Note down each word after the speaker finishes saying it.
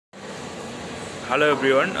Hello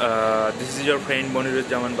everyone, this is your friend Moniruz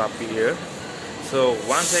Zaman here. So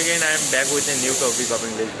once again I am back with a new topic of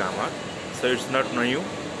English grammar. So it's not new.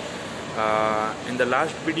 In the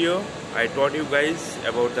last video I taught you guys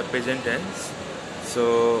about the present tense.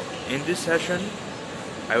 So in this session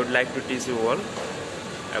I would like to teach you all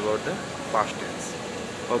about the past tense.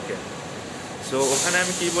 Okay. So ওখানে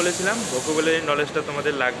আমি কি বলেছিলাম vocabulary নলেজটা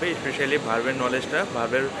তোমাদের লাগবে, specially ভার্বের নলেজটা,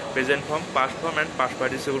 ভার্বের present form, past form and past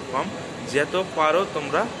participle form যত পারো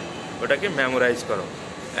তোমরা ওটাকে মেমোরাইজ করো,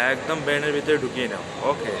 একদম ব্রেনের ভিতরে ঢুকিয়ে নাও।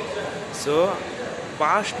 ওকে, সো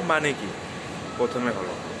পাস্ট মানে কি প্রথমে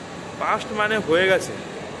হলো, পাস্ট মানে হয়ে গেছে,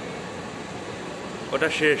 ওটা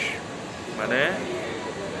শেষ, মানে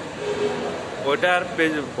ওটার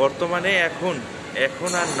বর্তমানে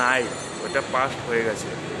এখন আর নাই, ওটা পাস্ট হয়ে গেছে,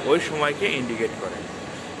 ওই সময়কে ইন্ডিকেট করে।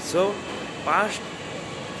 সো পাস্ট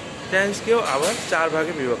টেন্সকেও আবার চার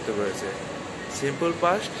ভাগে বিভক্ত করেছে: সিম্পল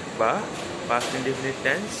পাস্ট বা past indefinite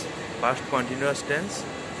tense, past continuous tense,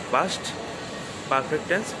 past perfect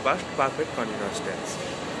tense, past perfect continuous tense.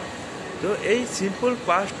 তো এই সিম্পল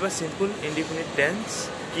পাস্ট বা সিম্পল ইনডিফিনিট টেন্স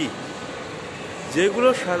কি? যেগুলো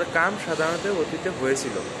কাম সাধারণত অতীতে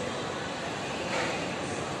হয়েছিল।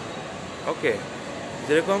 ওকে,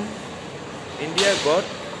 যেরকম India goat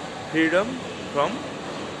freedom from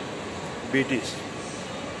British.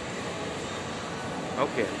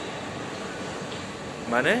 ওকে,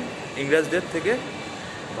 মানে ইংরেজদের থেকে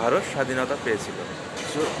ভারত স্বাধীনতা পেয়েছিল।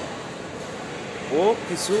 সো ও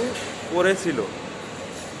কিছু করেছিল,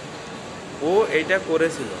 ও এইটা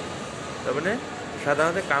করেছিল, তার মানে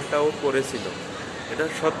সাধারণত কামটা ও করেছিল, এটা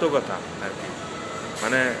সত্য কথা আর কি।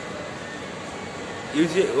 মানে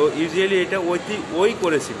ইউজুয়ালি এটা ওই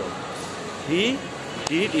করেছিল, হি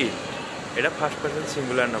ডিড ইট, এটা ফার্স্ট পারসন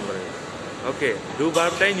সিঙ্গুলার নাম্বারে। ওকে, ডু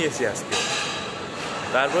ভার্বটাই নিয়েছি আজকে।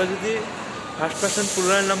 তারপরে যদি ফার্স্ট পারসন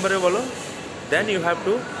প্লুরাল নাম্বারে বলো, দেন you have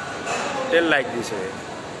to tell like this way,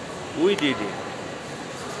 we did it,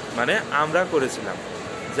 মানে আমরা করেছিলাম,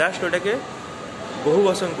 জাস্ট ওটাকে বহু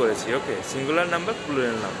বচন করেছি। ওকে, সিঙ্গুলার নাম্বার,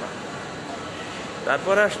 প্লুরাল নাম্বার।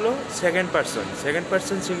 তারপরে আসলো second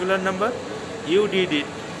person singular number, you did it,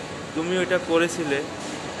 তুমি ওইটা করেছিলে,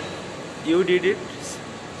 you did it,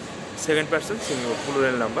 second person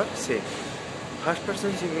plural number same. Third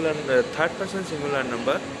person singular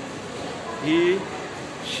number, he,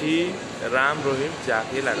 she, Ram, রহিম,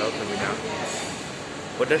 যাকে লাগাও তুমি না,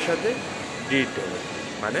 ওটার সাথে ডিড হবে,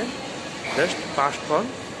 মানে just past form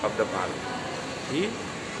of the verb, he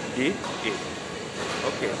did it.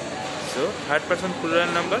 Okay, so third person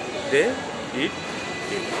plural number, they did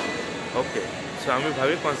it. Okay, so আমি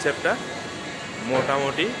ভাবি কনসেপ্টটা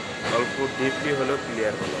মোটামুটি অল্প ডিপলি হলো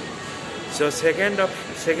ক্লিয়ার হলো। সো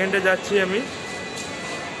সেকেন্ডে যাচ্ছি আমি,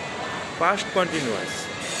 পাস্ট কন্টিনিউয়াস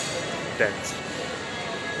টেন্স।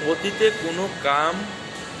 অতীতে কোনো কাম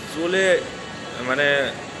চলে মানে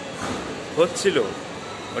হচ্ছিল,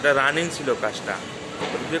 ওটা রানিং ছিল কাজটা,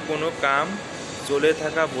 অতীতে কোনো কাম চলে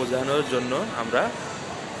থাকা বোঝানোর জন্য আমরা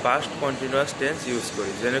পাস্ট কন্টিনিউয়াস টেন্স ইউজ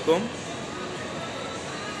করি। যেরকম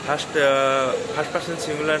ফার্স্ট পারসন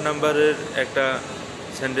সিঙ্গুলার নাম্বারের একটা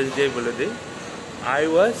সেন্টেন্স দিয়ে বলে দিই, আই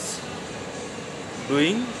ওয়াজ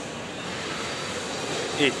ডুইং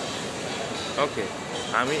ইট। ওকে,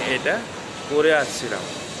 আমি এটা করে আসছিলাম।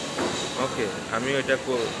 ওকে, আমি ওইটা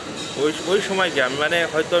ওই সময়কে আমি, মানে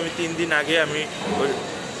হয়তো আমি 3 দিন আগে আমি,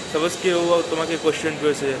 সাপোজ কেউ তোমাকে কোয়েশ্চেন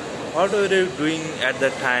করেছে, what were you doing at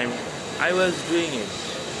the time, I was doing it,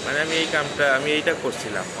 মানে আমি এই কামটা, আমি এইটা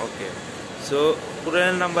করছিলাম। ওকে, সো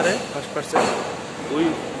প্লুরাল নাম্বারে first person we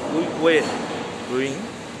ওয়ের doing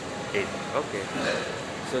it. Okay,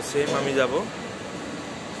 so same আমি যাব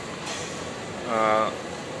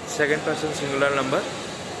second person singular number,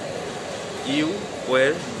 you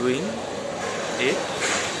ওয়ের doing it,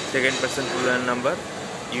 second person plural number,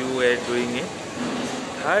 you ওয়ের doing it.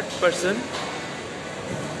 Third person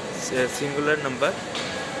singular number,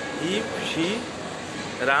 he, she,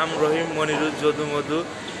 Ram, রহিম, মনিরুজ, যদু, মধু,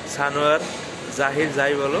 সানোয়ার, জাহির,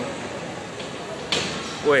 যাই বলো,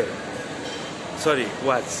 ওয়ের, সরি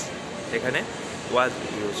ওয়াজ, এখানে ওয়াজ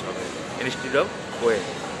use হবে instead of ওয়ের।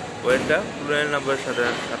 ওয়েরটা plural নাম্বারের সাথে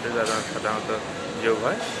সাধারণত যোগ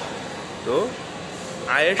হয়, তো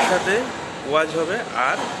আয়ের সাথে ওয়াজ হবে,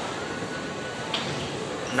 আর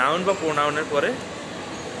নাউন বা প্রোনাউনের পরে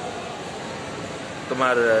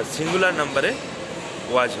তোমার সিঙ্গুলার নাম্বারে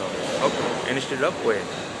ওয়াজ হবে। ওকে, instead of ওয়ের।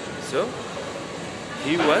 So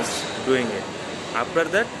he was doing it. After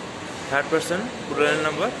that third person plural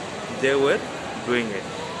number, they were doing it.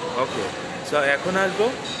 Okay, so এখন আসবো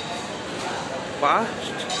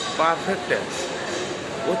পাস্ট পারফেক্ট টেন্স।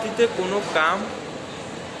 অতীতে কোনো কাম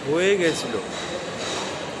হয়ে গেছিল,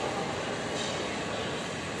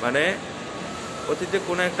 মানে অতীতে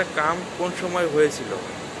কোনো একটা কাম কোন সময় হয়েছিল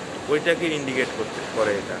ওইটাকে ইন্ডিকেট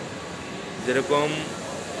করে এটা। যেরকম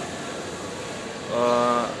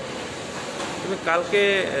তুমি কালকে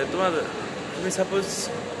তুমি সাপোজ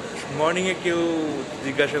মর্নিংয়ে কেউ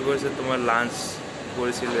জিজ্ঞাসা করেছে তোমার লাঞ্চ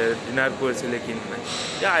করেছিলে, ডিনার করেছিলে কি না,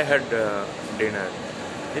 I had dinner.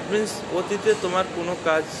 It means অতীতে তোমার কোনো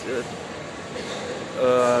কাজ,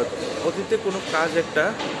 অতীতে কোনো কাজ একটা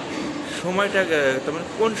সময়টা তোমার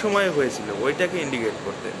কোন সময় হয়েছিল ওইটাকে ইন্ডিকেট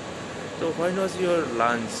করতে। তো when was your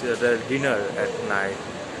lunch, dinner at night?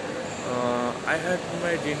 I had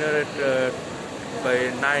my dinner at by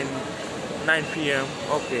 9 p.m.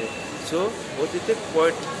 Okay, so অতীতে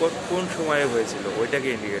কোন সময়ে হয়েছিল ওইটাকে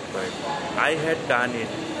ইন্ডিকেট করে। আই হ্যাড ডান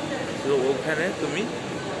ইট, তো ওখানে তুমি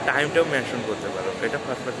টাইমটাও মেনশন করতে পারো। এটা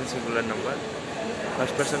first person singular number,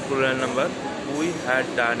 first person plural number. We had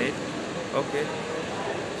done it. Okay,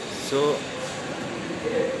 so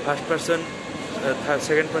first person,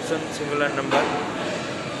 second person singular number,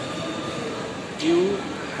 you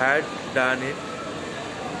had done it.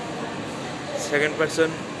 Second person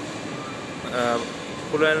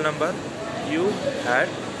plural number, you had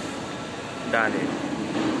done it.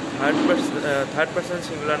 Third person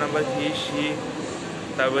singular number, he she,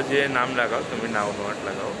 তারপর যে নাম লাগাও তুমি noun word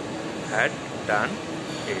লাগাও, had done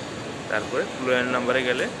it। তারপরে plural নাম্বারে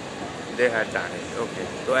গেলে they had done it। ওকে,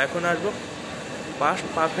 তো এখন আসবো পাস্ট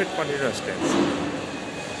পারফেক্ট কন্টিনিউয়াস টেন্স।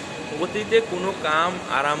 অতীতে কোনো কাম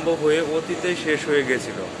আরম্ভ হয়ে অতীতে শেষ হয়ে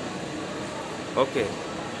গেছিল। ওকে,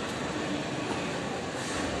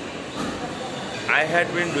 I had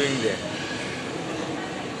been doing that,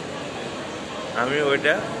 আমি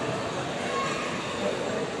ওইটা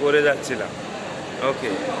করে যাচ্ছিলাম। ওকে,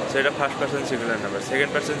 সেটা first person singular number.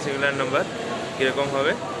 Second person singular number কীরকম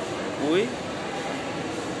হবে? We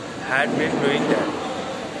had been doing that.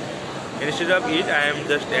 Instead of it, I am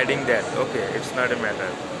just adding that. Okay, it's not a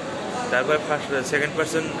matter. তারপর second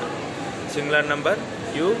person singular number,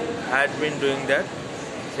 you had been doing that.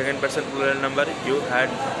 Second person plural number, you had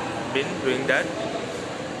been doing that.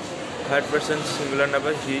 Third person singular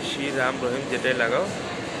number, he she Ram Rahim, যেটাই লাগাও,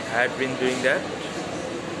 had been doing that.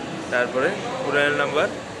 তারপরে plural number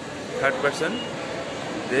third person,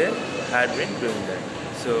 they had been doing that.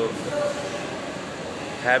 So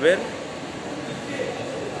হ্যাভের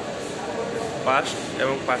past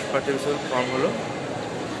এবং past participle form হলো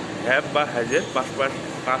have বা হ্যাজের past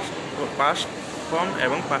form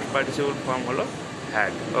এবং past participle form হলো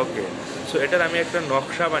had. Okay, so এটার আমি একটা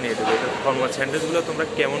নকশা বানিয়ে দেবো। এটার ফর্মাল সেন্টেন্সগুলো তোমরা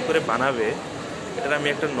কেমন করে বানাবে এটার আমি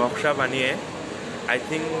একটা নকশা বানিয়ে, আই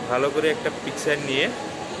থিঙ্ক ভালো করে একটা পিকচার নিয়ে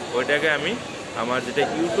ওইটাকে আমি আমার যেটা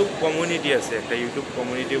ইউটিউব কমিউনিটি আছে, একটা ইউটিউব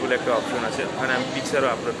কমিউনিটি বলে একটা অপশন আছে, ওখানে আমি পিকচারও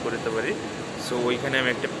আপলোড করে দিতে পারি। সো ওইখানে আমি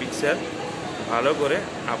একটা পিকচার ভালো করে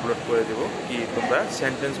আপলোড করে দেবো কি তোমরা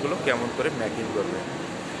সেন্টেন্সগুলো কেমন করে ম্যাকিং করবে,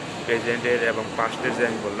 প্রেজেন্টের এবং পাস্টের যে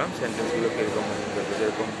আমি বললাম সেন্টেন্সগুলো কীরকম ম্যাকিং করবে।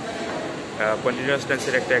 যেরকম কন্টিনিউয়াস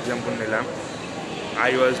টেন্সের একটা এক্সাম্পল নিলাম,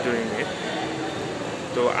 আই ওয়াজ ডুইং ইট।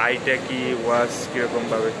 তো আইটা কি, ওয়াজ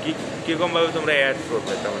কীরকমভাবে তোমরা অ্যাড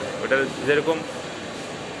করবে, তার মানে ওটা যেরকম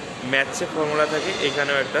ম্যাথসে ফর্মুলা থাকে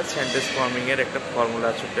এখানেও একটা সেন্টেন্স ফর্মিংয়ের একটা ফর্মুলা,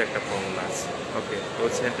 ছোট্ট একটা ফর্মুলা আছে। ওকে, ওই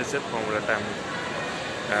সেন্টেন্সের ফর্মুলাটা আমি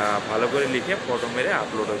ভালো করে লিখে ফটো মেরে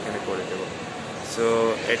আপলোড ওইখানে করে দেবো। সো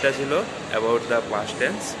এটা ছিল অ্যাবাউট দ্য পাস্ট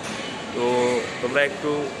টেন্স। তো তোমরা একটু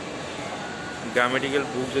গ্রামেটিক্যাল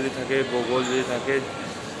বুক যদি থাকে, গুগল যদি থাকে,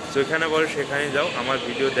 যেখানে বলে সেখানে যাও, আমার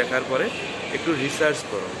ভিডিও দেখার পরে একটু রিসার্চ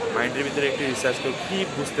করো, মাইন্ডের ভিতরে একটু রিসার্চ করো কী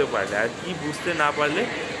বুঝতে পারলে, আর কী বুঝতে না পারলে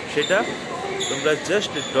সেটা তোমরা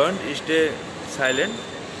just don't stay silent,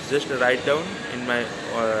 just write down in my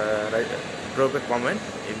drop A comment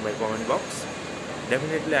in my comment box.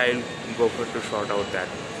 Definitely I will go for two short out that.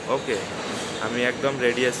 ওকে, আমি একদম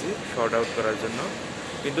রেডি আছি শর্ট আউট করার জন্য।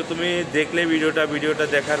 কিন্তু তুমি দেখলে ভিডিওটা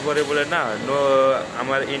দেখার পরে বলে না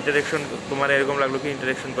আমার ইন্টারেকশন, তোমার এরকম লাগলো কি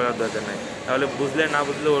ইন্টারেকশন করার দরকার নেই, তাহলে বুঝলে না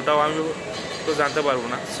বুঝলে ওটাও আমি তো জানতে পারবো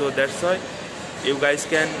না। So that's why you guys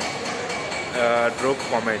can drop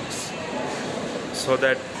comments so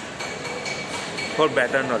that for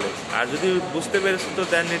better knowledge. আর যদি বুঝতে পেরেছো তো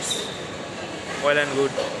দেন it's well and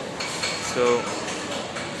good. So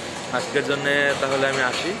আজকের জন্যে তাহলে আমি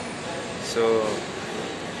আসি। সো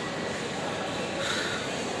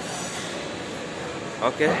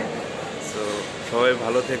ওকে, সো সবাই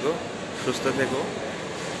ভালো থেকো, সুস্থ থেকো,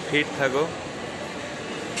 ফিট থাকো,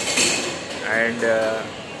 and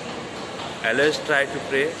always try to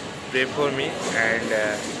pray for me, and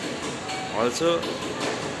also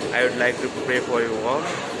I would like to pray for you all.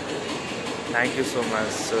 Thank you so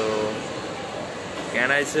much. So can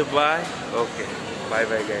I say bye? Okay, bye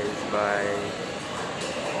guys, bye.